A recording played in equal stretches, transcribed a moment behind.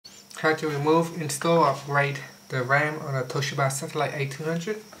how to remove, install, or upgrade the RAM on a Toshiba Satellite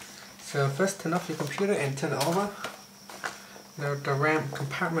A200. So first turn off your computer and turn it over. Now the RAM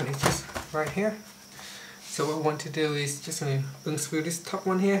compartment is just right here. So what I want to do is just going to unscrew this top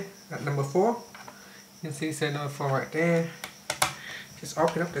one here at number 4. You can see it's number 4 right there. Just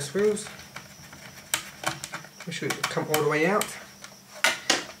open up the screws. Make sure it come all the way out.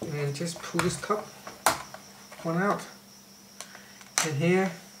 And just pull this top one out. And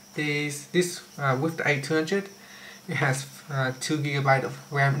here is this with the 800. It has 2 GB of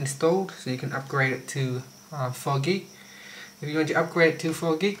RAM installed, so you can upgrade it to 4 GB. If you want to upgrade to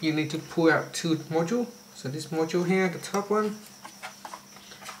 4 GB, you need to pull out 2 modules. So this module here, the top one,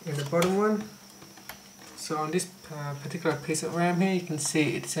 and the bottom one. So on this particular piece of RAM here, you can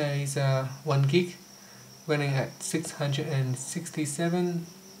see it says 1 GB, running at 667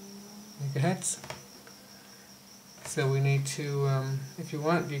 megahertz. So we need to, if you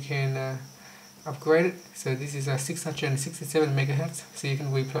want, you can upgrade it. So this is a 667 megahertz. So you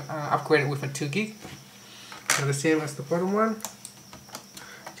can upgrade it with a 2 GB. So the same as the bottom one.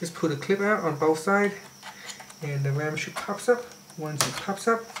 Just pull the clip out on both sides, and the RAM should pops up. Once it pops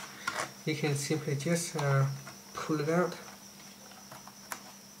up, you can simply just pull it out.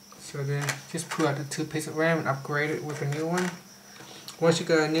 So then just pull out the 2 pieces of RAM and upgrade it with a new one. Once you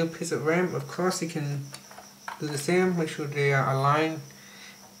got a new piece of RAM, of course you can do the same. Make sure they are aligned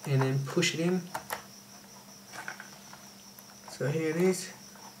and then push it in. So here it is.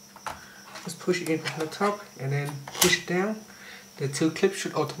 Just push it in from the top and then push it down. The 2 clips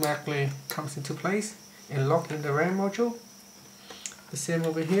should automatically come into place and lock in the RAM module. The same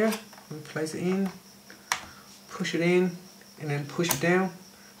over here. We place it in, push it in, and then push it down.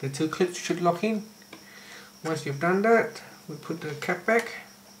 The 2 clips should lock in. Once you've done that, we put the cap back,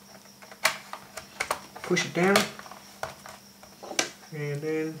 push it down, and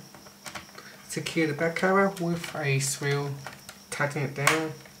then secure the back cover with a screw, tighten it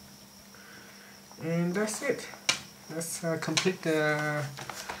down, and that's it. Let's complete the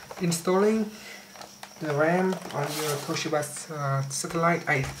installing the RAM on your Toshiba Satellite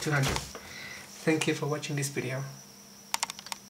A200. Thank you for watching this video.